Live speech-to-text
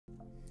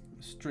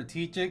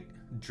Strategic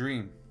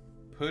Dream: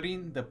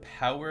 Putting the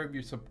Power of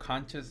Your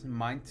Subconscious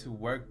Mind to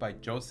Work by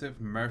Joseph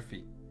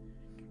Murphy.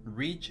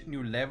 Reach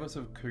new levels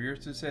of career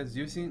success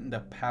using the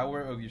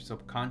power of your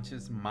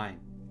subconscious mind.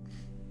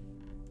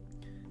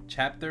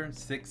 Chapter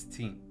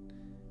 16: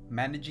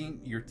 Managing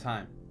Your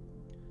Time.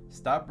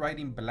 Stop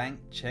writing blank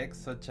checks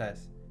such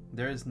as,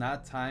 "There is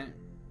not time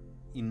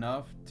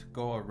enough to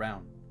go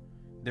around,"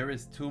 "There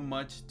is too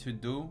much to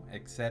do,"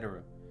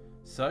 etc.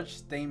 Such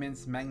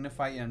statements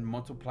magnify and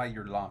multiply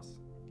your loss.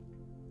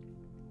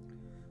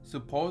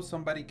 Suppose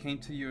somebody came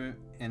to you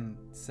and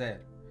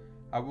said,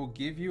 "I will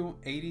give you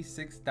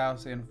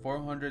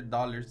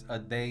 $86,400 a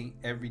day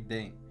every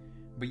day,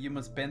 but you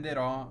must spend it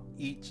all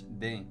each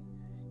day.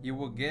 You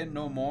will get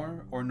no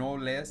more or no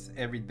less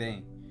every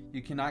day.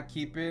 You cannot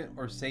keep it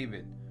or save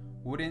it."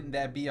 Wouldn't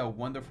that be a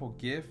wonderful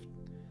gift?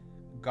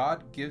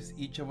 God gives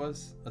each of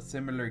us a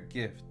similar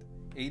gift,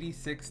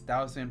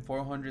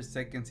 86,400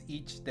 seconds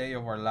each day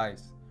of our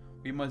lives.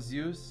 We must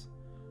use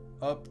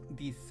up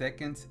these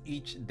seconds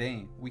each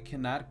day. We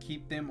cannot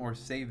keep them or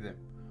save them.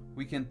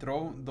 We can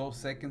throw those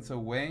seconds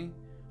away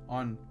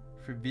on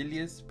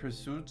frivolous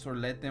pursuits or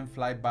let them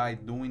fly by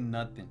doing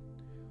nothing.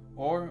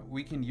 Or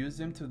we can use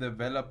them to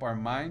develop our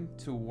mind,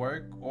 to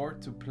work, or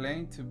to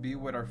play, to be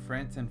with our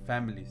friends and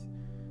families,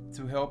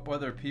 to help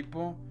other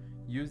people.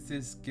 Use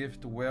this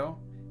gift well.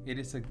 It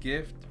is a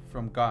gift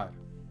from God.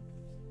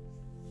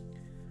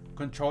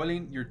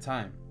 Controlling your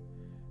time.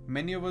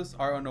 Many of us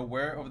are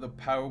unaware of the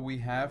power we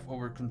have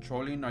over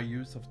controlling our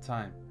use of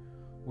time.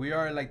 We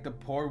are like the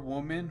poor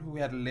woman who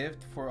had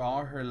lived for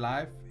all her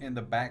life in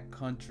the back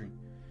country.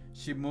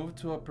 She moved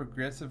to a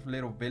progressive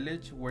little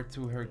village where,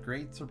 to her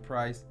great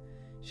surprise,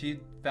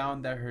 she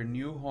found that her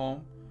new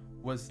home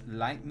was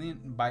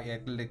lighted by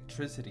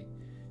electricity.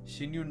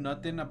 She knew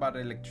nothing about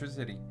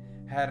electricity,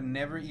 had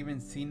never even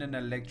seen an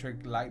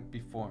electric light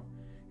before,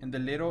 and the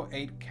little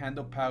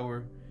 8-candle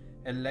power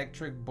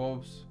electric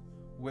bulbs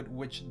with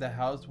which the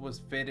house was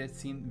fitted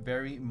seemed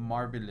very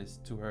marvelous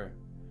to her.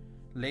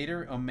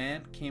 Later, a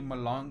man came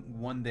along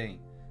one day,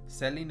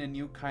 selling a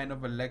new kind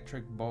of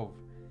electric bulb,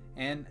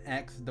 and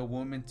asked the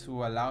woman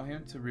to allow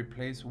him to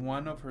replace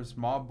one of her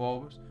small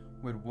bulbs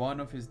with one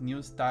of his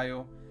new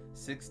style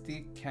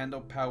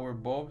 60-candle power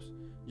bulbs,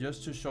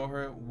 just to show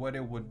her what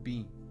it would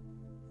be.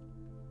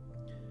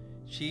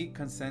 She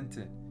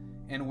consented,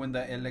 and when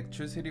the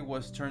electricity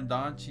was turned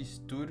on, she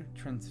stood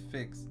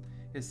transfixed.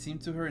 It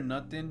seemed to her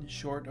nothing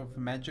short of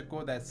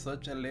magical that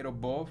such a little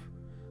bulb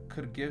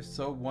could give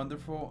so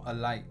wonderful a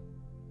light,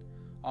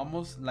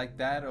 almost like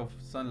that of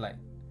sunlight.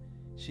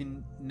 She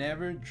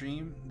never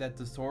dreamed that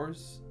the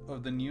source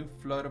of the new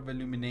flood of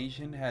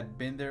illumination had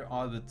been there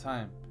all the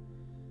time,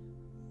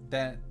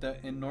 that the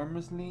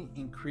enormously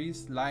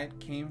increased light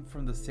came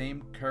from the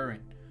same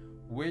current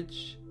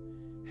which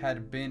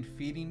had been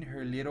feeding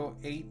her little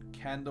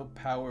 8-candle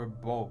power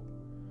bulb.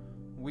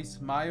 We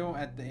smile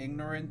at the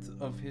ignorance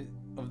of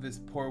this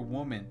poor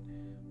woman,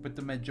 but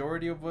the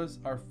majority of us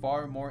are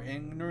far more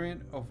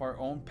ignorant of our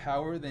own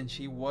power than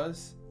she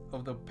was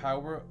of the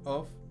power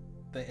of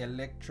the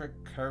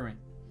electric current.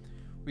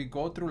 We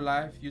go through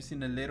life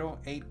using a little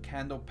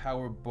 8-candle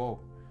power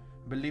bulb,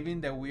 believing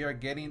that we are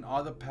getting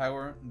all the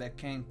power that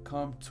can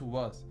come to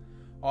us,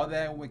 all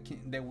that we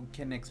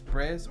can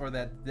express, or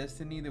that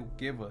destiny will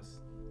give us.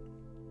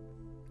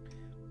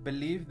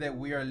 Believe that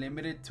we are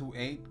limited to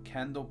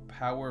 8-candle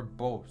power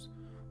bulbs.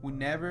 We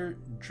never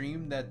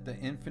dream that the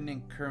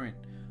infinite current,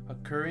 a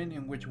current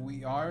in which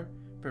we are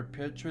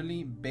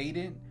perpetually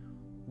bathed,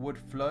 would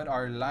flood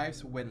our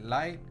lives with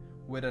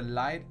a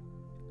light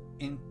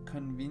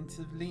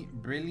inconceivably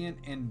brilliant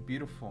and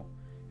beautiful.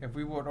 If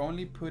we would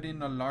only put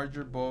in a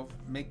larger bulb,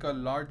 make a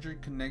larger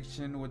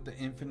connection with the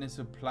infinite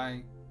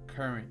supply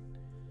current.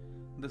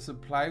 The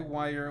supply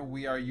wire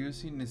we are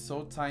using is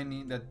so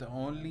tiny that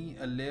only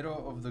a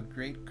little of the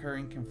great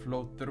current can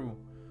flow through.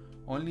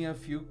 Only a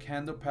few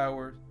candle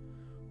powers,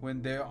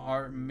 when there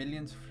are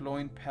millions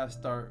flowing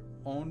past our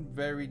own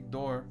very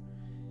door.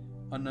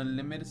 An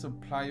unlimited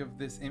supply of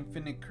this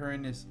infinite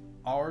current is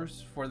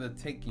ours for the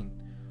taking,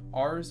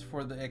 ours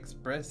for the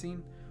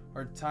expressing.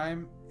 Our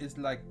time is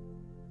like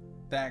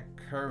that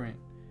current.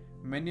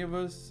 Many of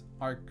us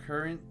are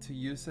current to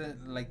use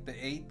it like the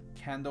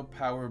 8-candle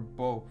power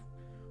bulb.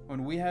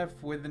 When we have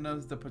within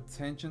us the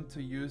potential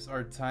to use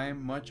our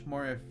time much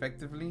more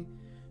effectively,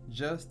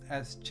 just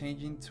as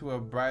changing to a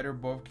brighter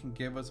bulb can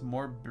give us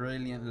more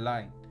brilliant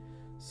light,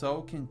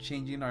 so can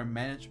changing our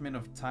management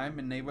of time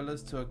enable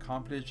us to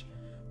accomplish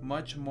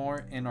much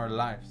more in our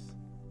lives.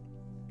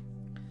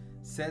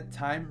 Set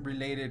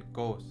time-related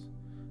goals.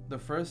 The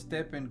first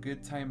step in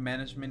good time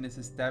management is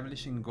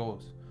establishing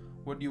goals.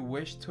 What you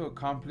wish to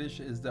accomplish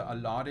is the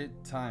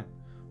allotted time.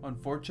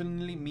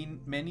 Unfortunately,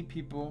 many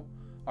people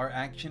are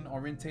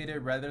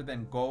action-oriented rather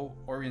than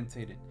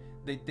goal-oriented.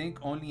 They think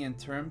only in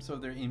terms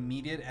of their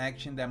immediate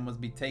action that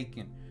must be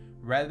taken,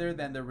 rather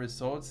than the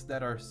results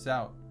that are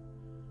sought.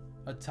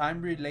 A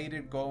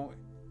time-related goal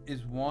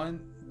is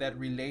one that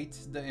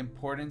relates the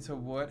importance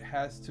of what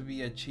has to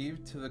be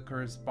achieved to the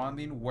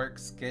corresponding work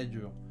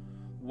schedule.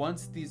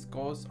 Once these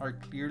goals are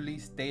clearly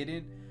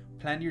stated,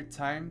 plan your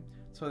time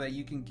so that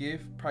you can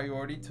give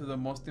priority to the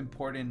most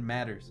important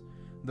matters,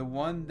 the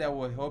one that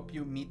will help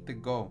you meet the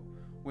goal.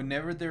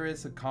 Whenever there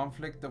is a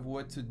conflict of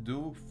what to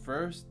do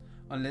first,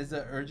 unless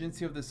the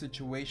urgency of the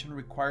situation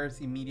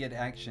requires immediate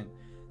action,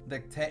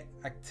 the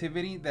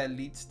activity that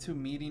leads to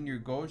meeting your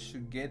goals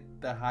should get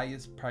the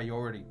highest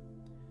priority.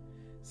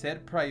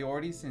 Set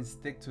priorities and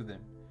stick to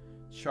them.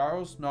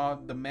 Charles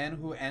Schwab, the man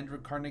who Andrew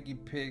Carnegie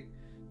picked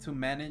to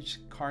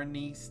manage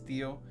Carnegie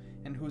Steel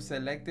and who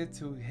selected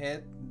to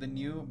head the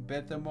new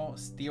Bethel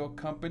Steel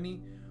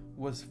Company,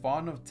 was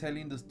fond of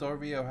telling the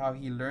story of how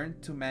he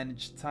learned to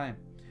manage time.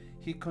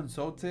 He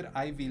consulted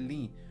Ivy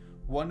Lee,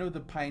 one of the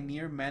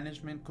pioneer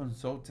management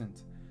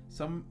consultants.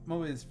 Some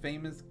of his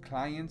famous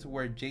clients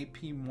were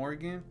J.P.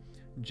 Morgan,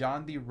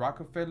 John D.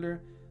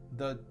 Rockefeller,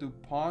 the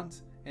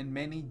DuPonts, and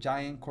many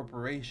giant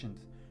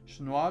corporations.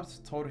 Schwab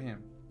told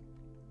him,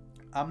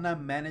 "I'm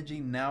not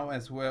managing now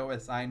as well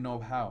as I know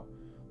how.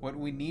 What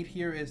we need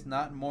here is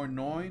not more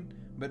knowing,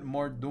 but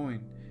more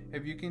doing.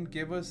 If you can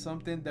give us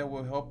something that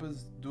will help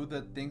us do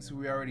the things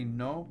we already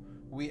know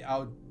we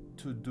ought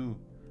to do,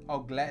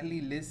 I'll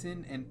gladly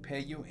listen and pay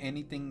you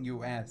anything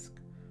you ask."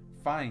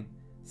 "Fine,"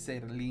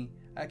 said Lee.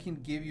 "I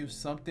can give you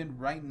something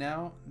right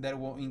now that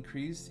will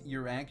increase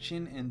your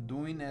action in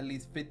doing at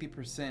least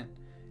 50%.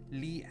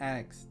 Lee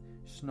asked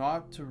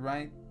Schwab to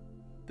write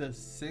the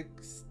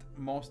sixth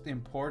most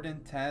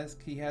important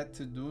task he had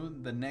to do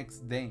the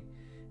next day,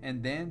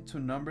 and then to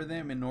number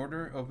them in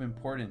order of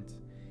importance.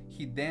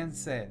 He then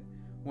said,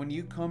 "When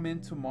you come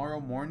in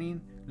tomorrow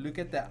morning, look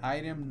at the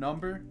item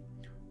number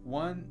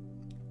 1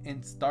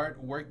 and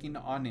start working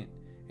on it,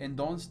 and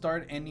don't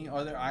start any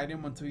other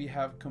item until you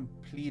have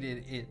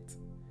completed it.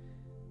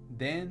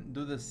 Then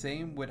do the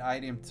same with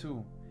item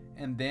 2,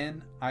 and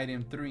then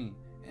item 3,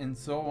 and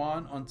so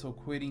on until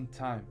quitting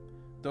time.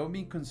 Don't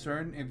be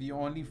concerned if you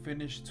only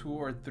finish 2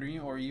 or 3,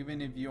 or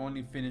even if you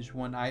only finish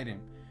 1 item.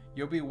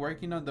 You'll be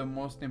working on the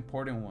most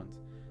important ones.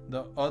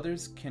 The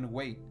others can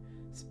wait.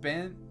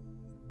 Spend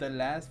the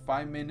last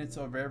 5 minutes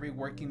of every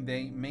working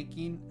day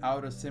making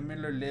out a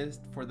similar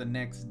list for the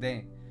next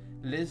day.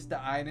 List the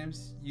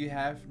items you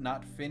have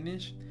not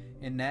finished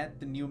and add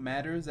the new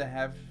matters that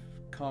have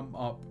come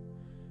up.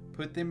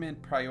 Put them in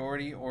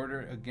priority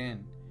order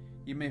again.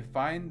 You may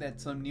find that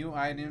some new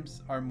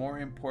items are more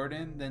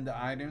important than the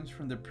items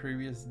from the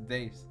previous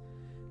day's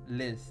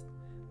list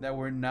that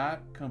were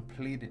not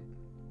completed.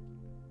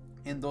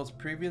 In those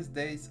previous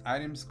days,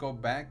 items go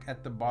back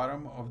at the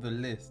bottom of the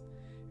list.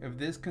 If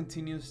this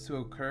continues to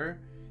occur,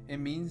 it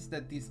means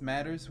that these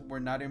matters were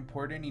not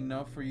important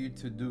enough for you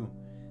to do.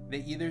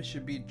 They either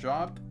should be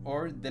dropped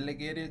or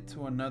delegated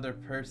to another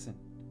person.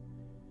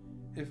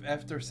 If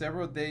after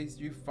several days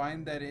you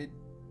find that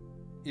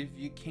if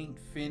you can't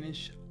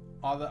finish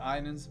all the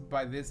items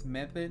by this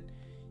method,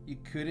 you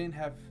couldn't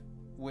have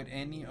with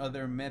any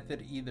other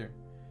method either.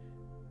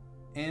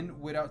 And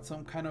without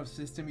some kind of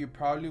system, you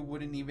probably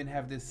wouldn't even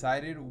have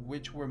decided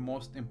which were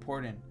most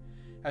important.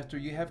 After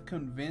you have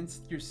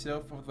convinced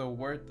yourself of the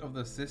worth of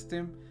the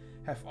system,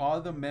 have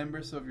all the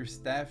members of your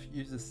staff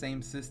use the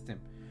same system.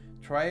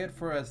 Try it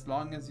for as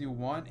long as you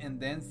want and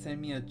then send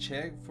me a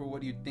check for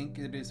what you think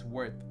it is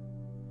worth."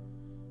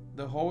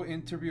 The whole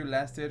interview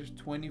lasted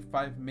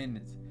 25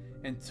 minutes.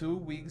 In 2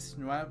 weeks,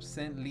 Schwab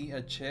sent Lee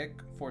a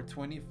check for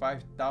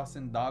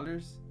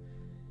 $25,000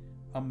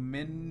 a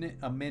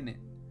minute.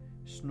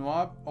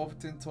 Schwab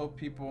often told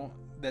people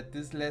that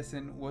this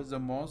lesson was the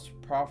most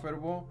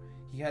profitable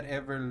he had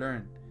ever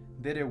learned.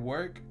 Did it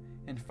work?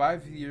 In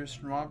 5 years,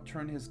 Schwab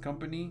turned his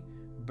company,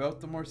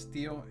 Baltimore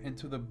Steel,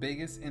 into the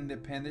biggest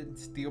independent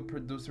steel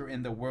producer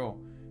in the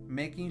world,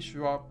 making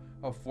Schwab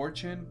a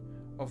fortune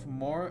of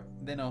more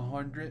than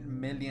 $100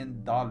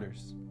 million.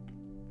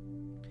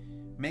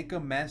 Make a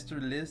master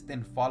list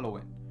and follow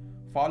it.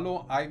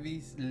 Follow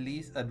Ivy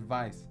Lee's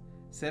advice.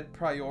 Set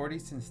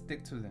priorities and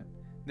stick to them.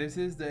 This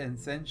is the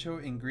essential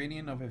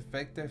ingredient of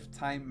effective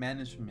time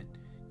management.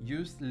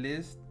 Use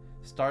lists.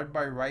 Start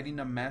by writing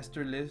a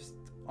master list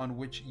on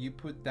which you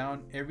put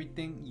down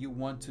everything you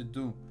want to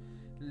do.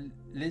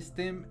 List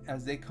them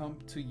as they come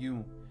to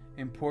you.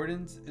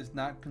 Importance is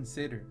not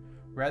considered.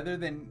 Rather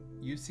than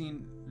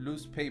using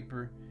loose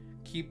paper,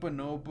 keep a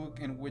notebook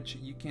in which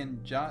you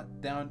can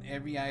jot down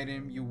every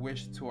item you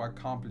wish to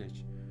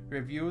accomplish.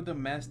 Review the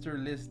master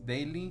list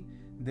daily.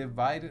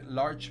 Divide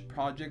large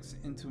projects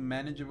into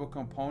manageable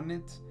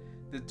components.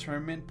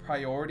 Determine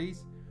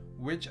priorities.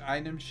 Which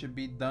items should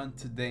be done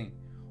today?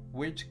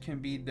 Which can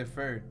be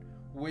deferred?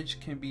 Which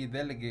can be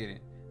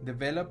delegated?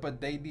 Develop a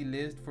daily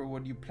list for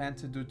what you plan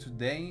to do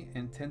today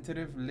and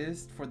tentative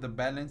list for the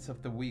balance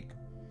of the week.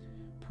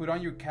 Put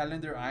on your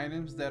calendar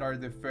items that are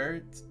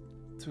deferred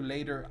to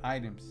later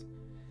items.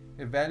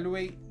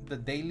 Evaluate the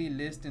daily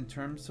list in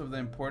terms of the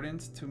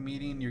importance to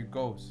meeting your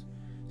goals.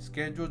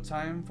 Schedule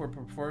time for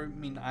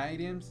performing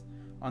items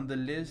on the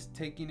list,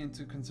 taking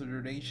into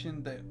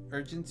consideration the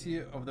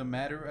urgency of the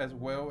matter as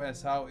well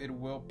as how it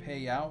will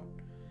pay out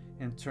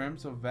in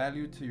terms of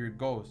value to your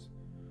goals.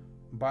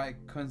 By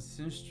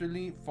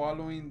consistently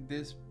following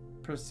this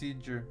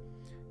procedure,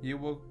 you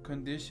will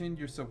condition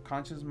your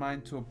subconscious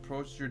mind to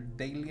approach your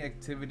daily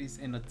activities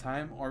in a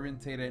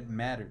time-oriented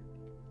manner.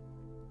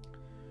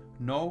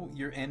 Know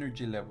your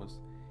energy levels.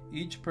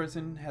 Each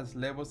person has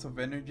levels of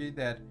energy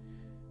that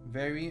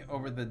vary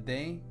over the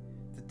day.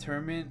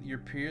 Determine your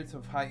periods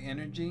of high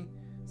energy.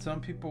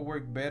 Some people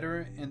work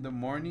better in the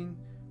morning,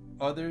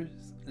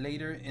 others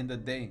later in the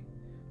day.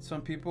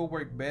 Some people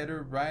work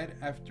better right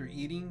after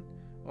eating,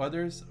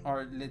 others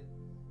are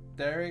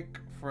lethargic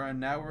for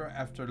an hour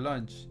after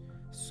lunch.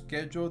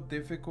 Schedule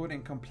difficult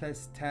and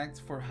complex tasks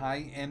for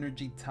high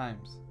energy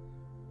times.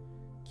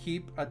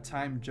 Keep a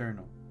time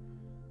journal.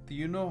 Do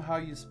you know how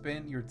you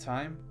spend your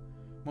time?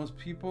 Most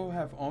people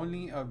have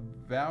only a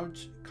vague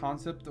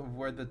concept of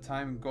where the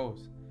time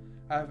goes.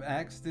 I have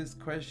asked this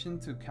question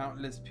to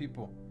countless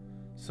people.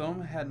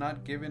 Some had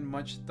not given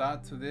much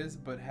thought to this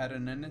but had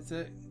an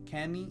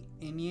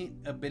innate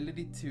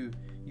ability to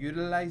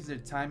utilize their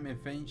time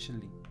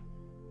efficiently.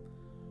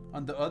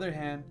 On the other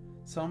hand,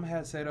 some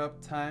have set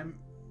up time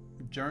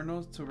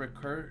journals to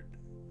record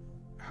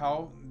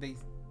how they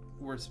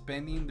were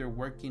spending their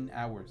working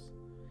hours.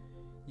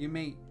 You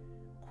may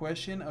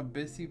question a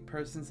busy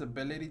person's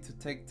ability to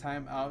take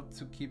time out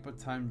to keep a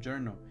time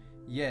journal.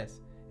 Yes,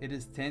 it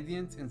is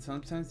tedious, and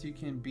sometimes you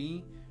can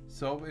be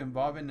so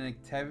involved in an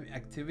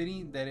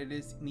activity that it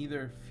is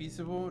neither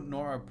feasible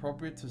nor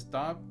appropriate to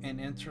stop and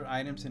enter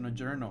items in a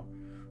journal.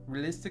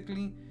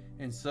 Realistically,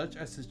 in such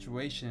a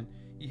situation,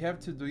 you have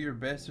to do your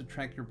best to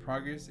track your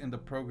progress in the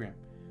program.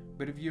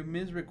 But if you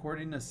miss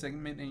recording a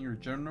segment in your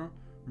journal,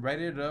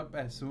 write it up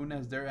as soon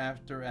as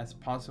thereafter as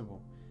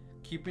possible.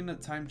 Keeping a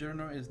time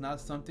journal is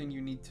not something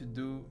you need to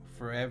do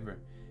forever.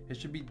 It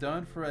should be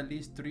done for at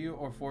least 3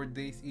 or 4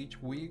 days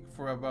each week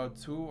for about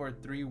 2 or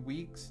 3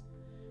 weeks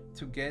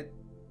to get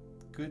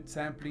good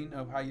sampling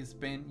of how you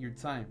spend your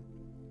time.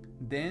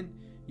 Then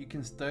you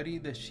can study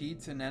the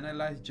sheets and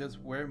analyze just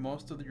where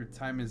most of your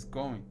time is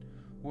going.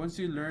 Once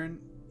you learn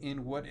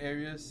in what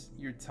areas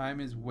your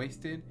time is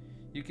wasted,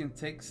 you can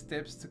take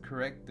steps to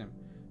correct them.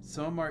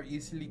 Some are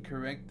easily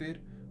corrected,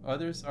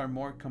 others are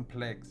more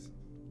complex.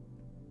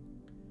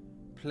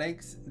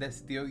 Plagues that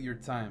steal your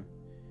time.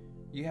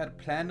 You had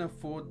planned a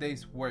full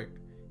day's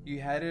work.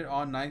 You had it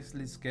all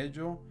nicely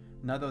scheduled.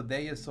 Now the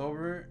day is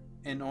over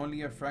and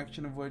only a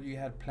fraction of what you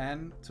had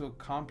planned to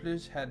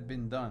accomplish had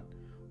been done.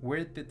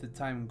 Where did the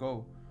time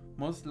go?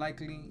 Most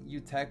likely you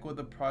tackled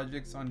the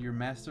projects on your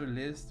master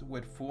list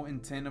with full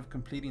intent of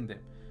completing them,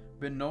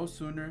 but no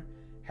sooner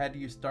had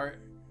you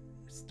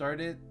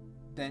started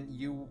than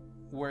you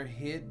were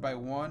hit by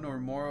one or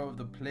more of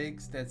the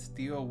plagues that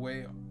steal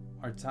away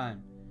our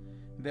time.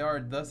 There are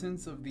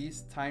dozens of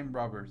these time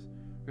robbers.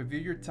 Review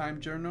your time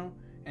journal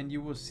and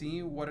you will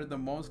see what are the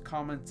most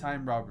common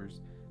time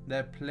robbers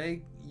that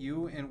plague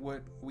you and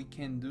what we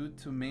can do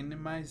to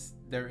minimize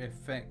their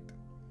effect.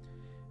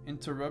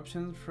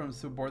 Interruptions from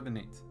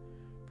subordinates.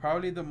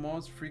 Probably the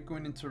most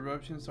frequent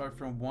interruptions are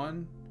from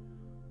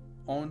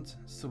one-owned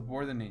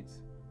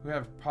subordinates who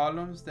have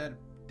problems that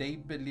they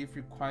believe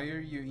require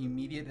your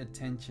immediate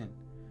attention.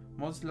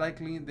 Most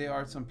likely there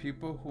are some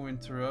people who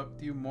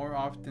interrupt you more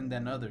often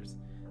than others.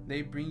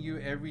 They bring you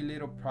every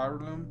little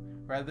problem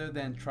rather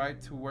than try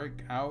to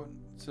work out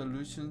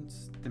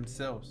solutions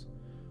themselves.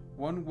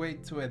 One way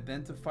to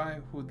identify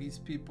who these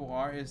people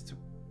are is to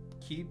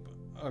keep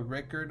a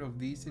record of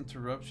these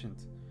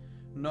interruptions.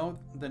 Note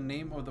the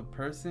name of the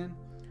person,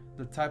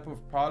 the type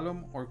of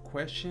problem or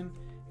question,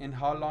 and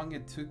how long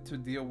it took to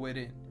deal with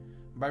it.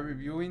 By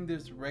reviewing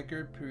this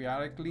record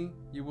periodically,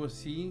 you will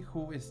see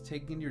who is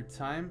taking your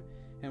time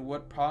and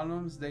what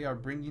problems they are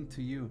bringing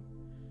to you.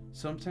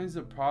 Sometimes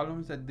the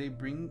problems that they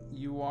bring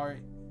you are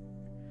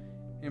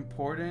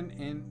important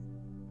and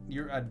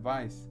your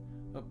advice,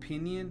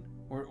 opinion,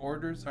 or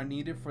orders are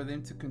needed for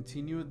them to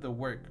continue the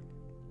work.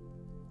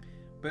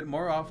 But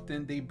more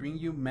often they bring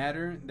you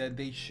matter that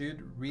they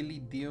should really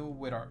deal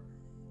with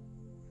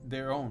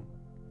their own.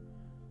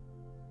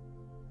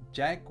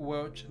 Jack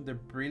Welch, the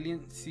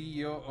brilliant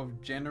CEO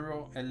of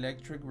General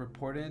Electric,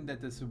 reported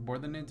that the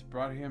subordinates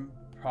brought him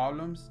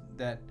problems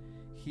that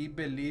he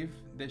believed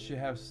they should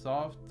have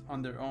solved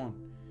on their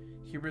own.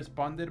 He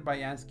responded by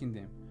asking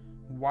them,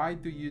 "Why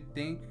do you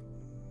think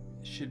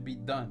should be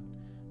done?"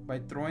 By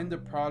throwing the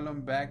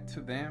problem back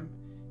to them,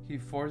 he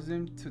forced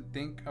them to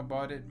think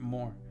about it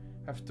more.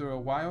 After a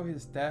while,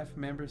 his staff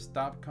members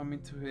stopped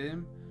coming to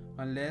him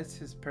unless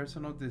his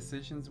personal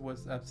decisions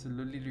was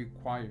absolutely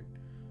required.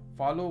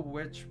 Follow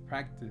which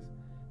practice.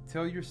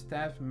 Tell your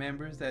staff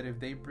members that if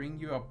they bring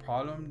you a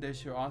problem, they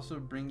should also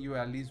bring you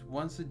at least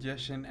one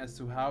suggestion as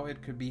to how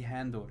it could be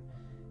handled.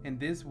 In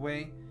this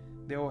way,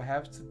 they will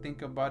have to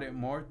think about it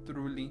more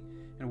thoroughly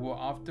and will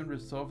often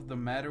resolve the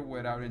matter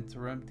without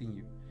interrupting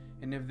you.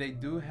 And if they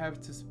do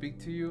have to speak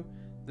to you,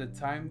 the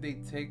time they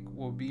take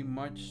will be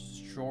much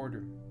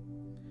shorter.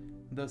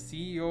 The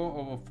CEO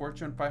of a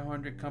Fortune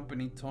 500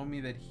 company told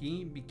me that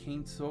he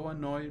became so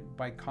annoyed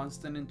by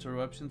constant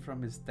interruptions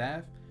from his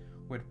staff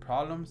with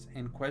problems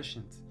and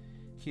questions.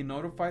 He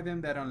notified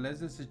them that unless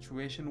the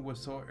situation was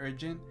so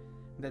urgent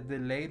that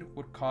delayed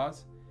would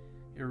cause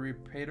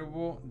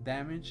irreparable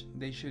damage,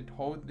 they should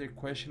hold their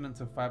question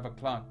until 5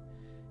 o'clock.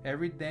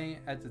 Every day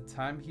at the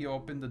time he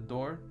opened the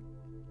door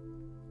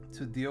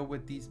to deal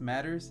with these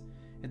matters,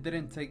 it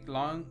didn't take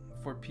long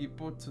for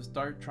people to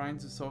start trying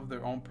to solve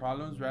their own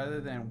problems rather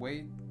than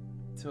wait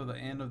till the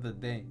end of the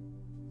day.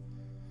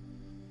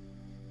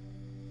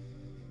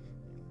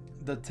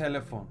 The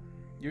telephone.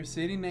 You're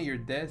sitting at your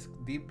desk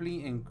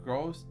deeply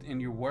engrossed in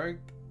your work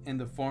and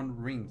the phone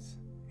rings.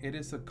 It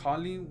is a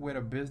colleague with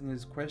a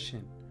business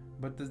question.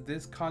 But does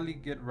this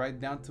colleague get right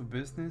down to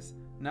business?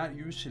 Not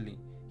usually.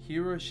 He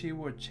or she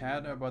will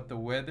chat about the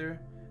weather,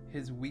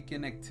 his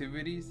weekend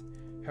activities,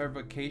 her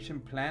vacation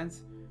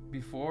plans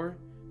before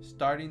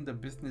starting the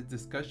business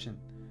discussion.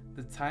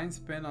 The time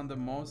spent on the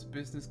most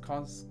business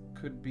calls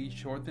could be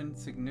shortened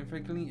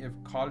significantly if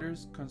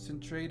callers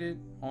concentrated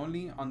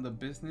only on the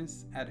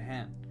business at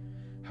hand.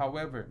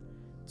 However,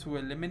 to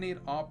eliminate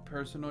all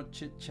personal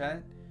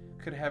chit-chat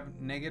could have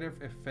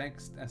negative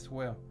effects as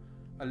well.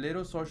 A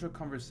little social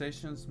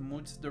conversation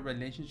smooths the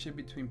relationship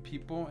between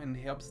people and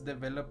helps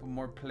develop a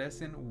more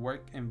pleasant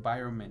work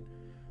environment,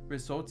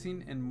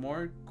 resulting in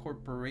more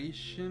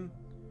cooperation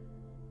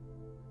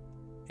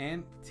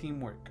and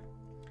teamwork.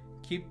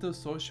 Keep the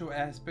social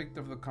aspect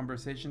of the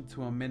conversation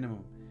to a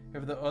minimum.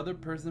 If the other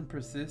person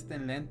persists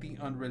in lengthy,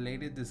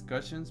 unrelated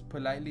discussions,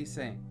 politely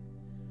say,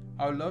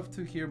 "I would love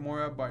to hear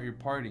more about your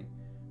party,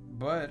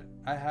 but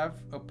I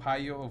have a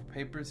pile of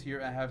papers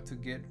here I have to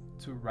get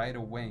to right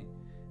away,"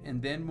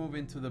 and then move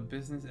into the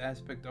business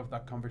aspect of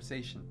that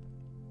conversation.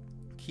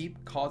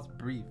 Keep calls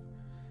brief.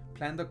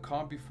 Plan the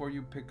call before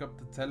you pick up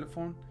the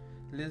telephone.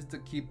 List the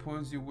key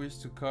points you wish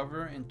to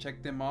cover and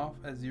check them off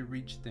as you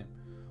reach them.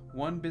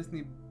 One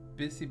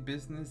busy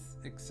business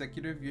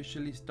executive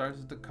usually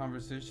starts the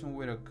conversation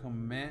with a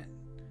comment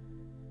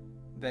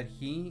that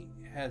he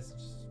has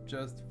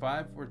just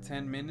 5 or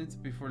 10 minutes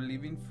before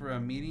leaving for a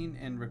meeting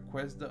and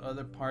requests the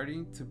other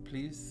party to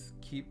please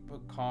keep a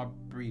call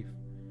brief.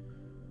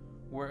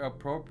 Where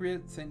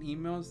appropriate, send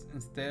emails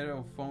instead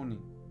of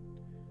phoning.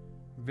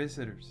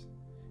 Visitors.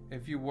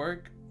 If you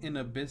work in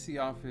a busy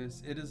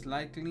office, it is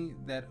likely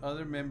that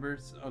other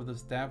members of the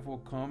staff will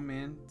come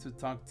in to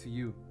talk to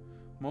you.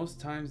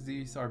 Most times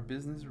these are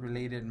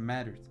business-related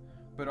matters,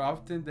 but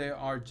often they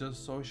are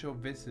just social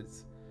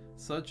visits.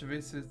 Such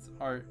visits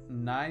are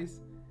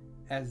nice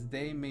as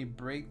they may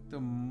break the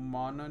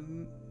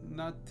monotony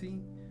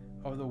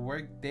of the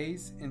work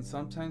days and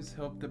sometimes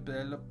help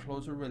develop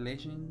closer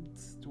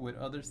relations with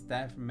other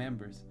staff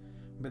members,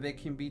 but they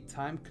can be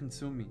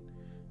time-consuming.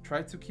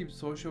 Try to keep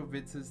social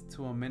visits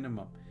to a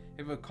minimum.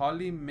 If a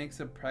colleague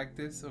makes a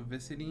practice of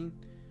visiting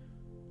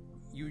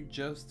you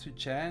just to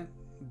chat,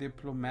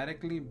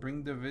 diplomatically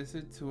bring the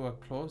visit to a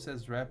close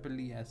as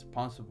rapidly as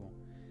possible.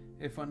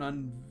 If an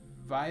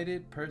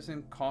uninvited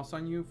person calls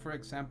on you, for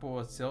example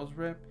a sales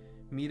rep,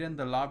 meet in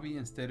the lobby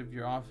instead of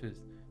your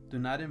office. Do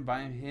not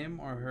invite him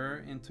or her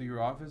into your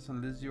office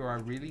unless you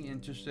are really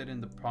interested in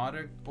the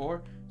product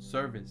or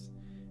service.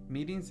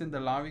 Meetings in the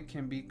lobby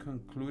can be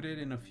concluded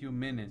in a few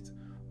minutes.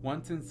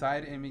 Once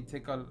inside, it may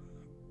take a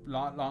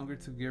lot longer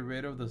to get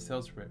rid of the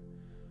sales rep.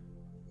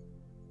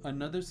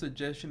 Another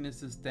suggestion is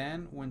to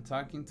stand when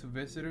talking to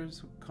visitors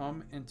who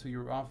come into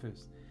your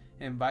office.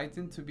 Invite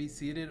them to be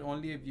seated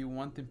only if you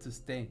want them to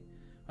stay.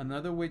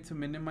 Another way to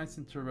minimize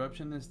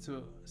interruption is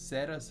to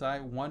set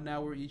aside 1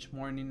 hour each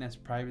morning as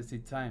privacy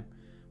time.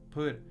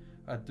 Put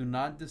a do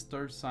not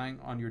disturb sign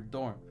on your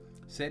door.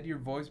 Set your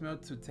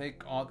voicemail to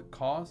take all the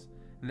calls.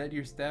 Let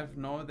your staff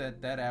know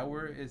that that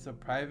hour is a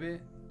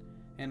private,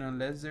 and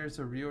unless there's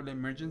a real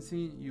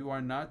emergency, you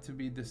are not to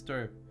be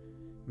disturbed.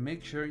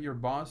 Make sure your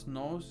boss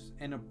knows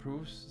and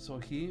approves so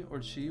he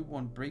or she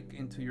won't break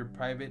into your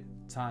private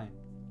time.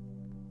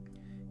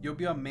 You'll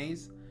be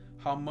amazed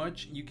how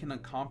much you can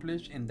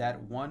accomplish in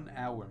that 1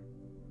 hour.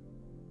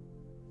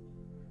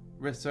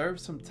 Reserve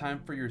some time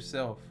for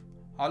yourself.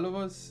 All of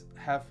us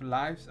have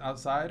lives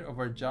outside of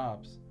our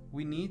jobs.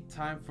 We need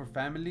time for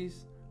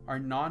families, our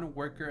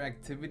non-worker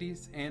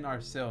activities, and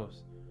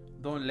ourselves.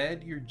 Don't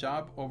let your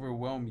job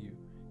overwhelm you.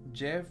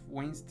 Jeff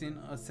Weinstein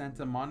of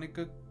Santa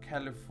Monica,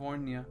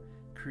 California,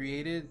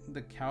 created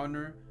The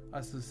Counter,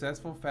 a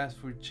successful fast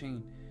food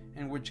chain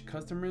in which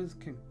customers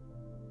can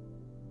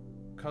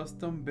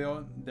custom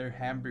build their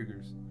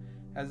hamburgers.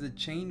 As the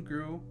chain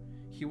grew,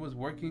 he was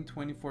working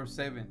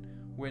 24/7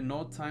 with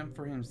no time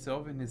for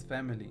himself and his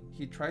family.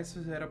 He tries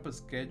to set up a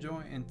schedule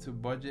and to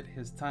budget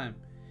his time.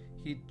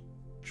 He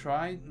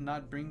tried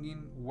not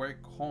bringing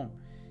work home.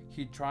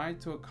 He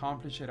tried to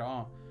accomplish it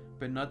all,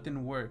 but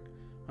nothing worked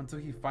until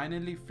he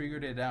finally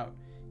figured it out.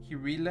 He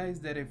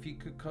realized that if he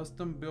could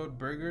custom build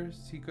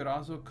burgers, he could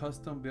also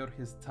custom build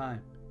his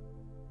time.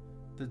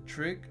 The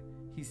trick,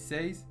 he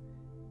says,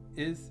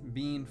 is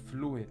being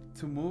fluid.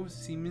 To move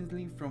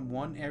seamlessly from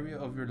one area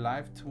of your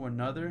life to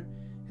another,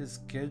 his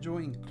schedule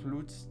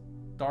includes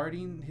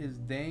starting his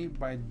day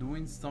by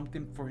doing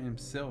something for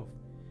himself.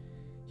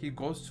 He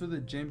goes to the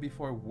gym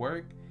before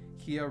work.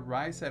 He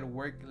arrives at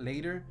work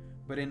later,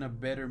 but in a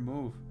better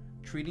mood,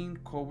 treating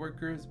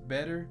coworkers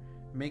better,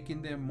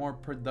 making them more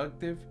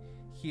productive.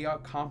 he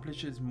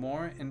accomplishes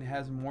more and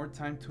has more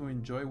time to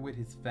enjoy with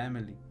his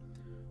family.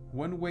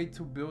 One way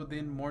to build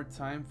in more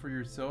time for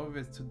yourself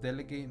is to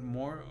delegate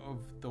more of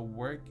the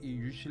work you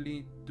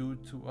usually do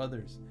to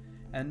others.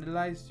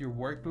 Analyze your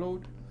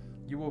workload.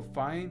 You will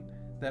find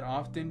that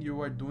often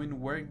you are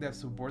doing work that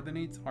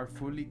subordinates are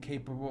fully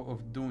capable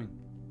of doing.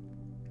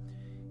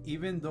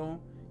 Even though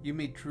you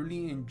may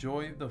truly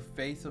enjoy the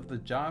face of the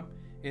job,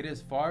 it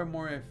is far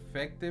more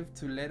effective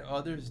to let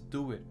others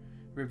do it.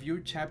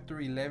 Review Chapter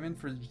 11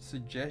 for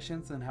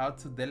suggestions on how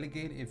to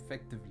delegate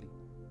effectively.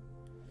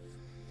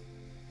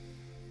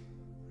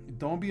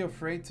 Don't be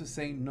afraid to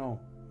say no.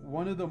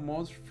 One of the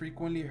most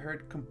frequently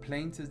heard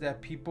complaints is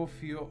that people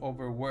feel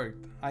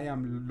overworked. I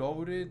am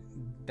loaded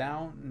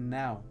down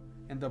now,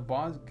 and the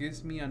boss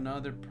gives me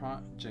another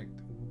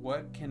project.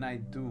 What can I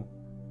do?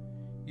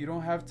 You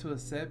don't have to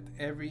accept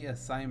every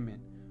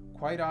assignment.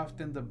 Quite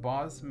often, the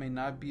boss may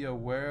not be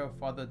aware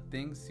of all the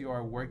things you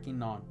are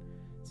working on.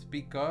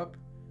 Speak up,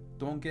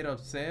 don't get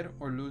upset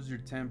or lose your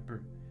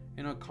temper.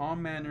 In a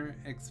calm manner,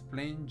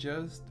 explain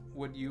just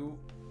what you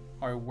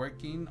are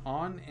working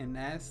on and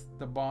ask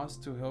the boss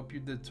to help you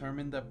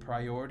determine the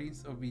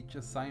priorities of each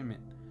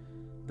assignment.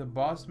 The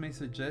boss may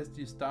suggest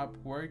you stop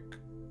work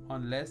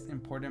on less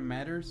important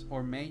matters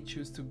or may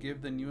choose to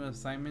give the new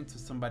assignment to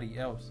somebody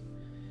else.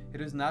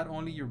 It is not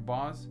only your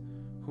boss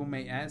who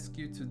may ask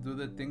you to do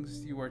the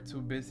things you are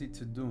too busy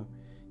to do.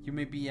 You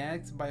may be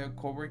asked by a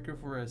coworker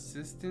for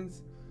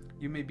assistance.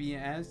 You may be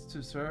asked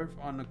to serve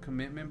on a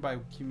commitment by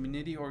a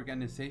community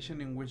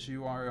organization in which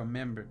you are a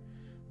member.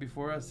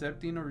 Before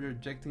accepting or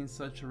rejecting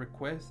such a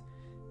request,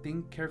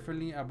 think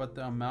carefully about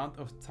the amount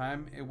of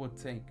time it will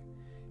take.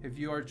 If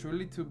you are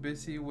truly too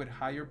busy with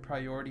higher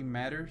priority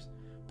matters,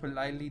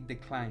 politely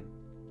decline.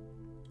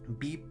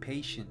 Be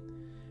patient.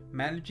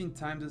 Managing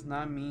time does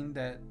not mean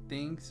that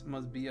things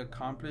must be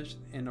accomplished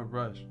in a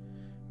rush.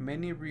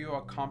 Many real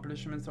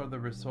accomplishments are the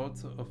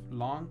results of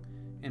long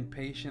and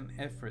patient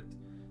effort.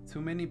 Too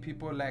many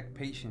people lack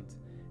patience.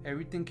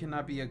 Everything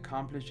cannot be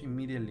accomplished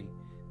immediately.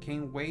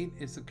 Can't wait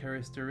is a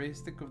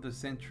characteristic of the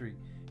century,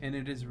 and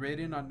it is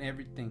written on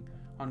everything,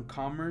 on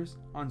commerce,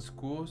 on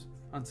schools,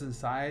 on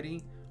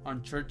society,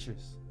 on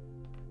churches.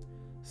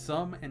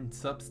 Sum and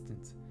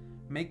substance.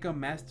 Make a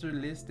master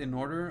list in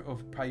order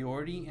of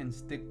priority and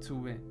stick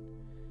to it.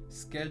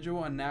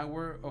 Schedule an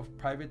hour of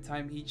private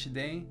time each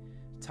day,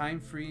 time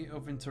free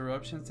of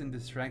interruptions and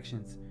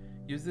distractions.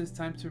 Use this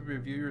time to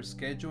review your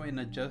schedule and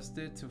adjust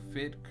it to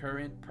fit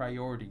current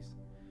priorities.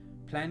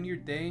 Plan your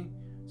day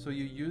so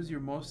you use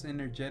your most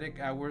energetic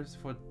hours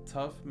for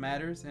tough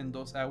matters and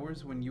those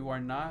hours when you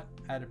are not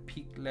at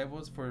peak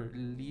levels for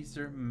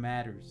lesser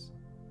matters.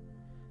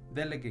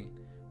 Delegate.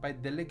 By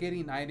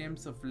delegating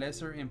items of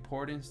lesser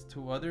importance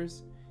to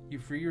others, you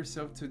free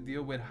yourself to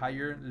deal with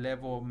higher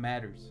level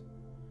matters.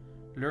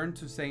 Learn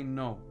to say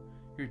no.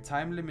 Your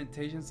time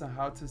limitations on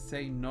how to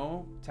say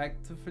no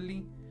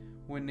tactfully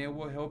when it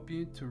will help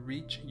you to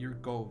reach your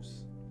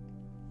goals.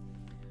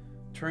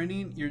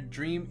 Turning your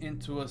dream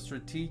into a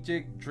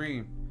strategic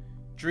dream.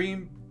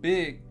 Dream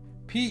big.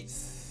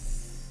 Peace.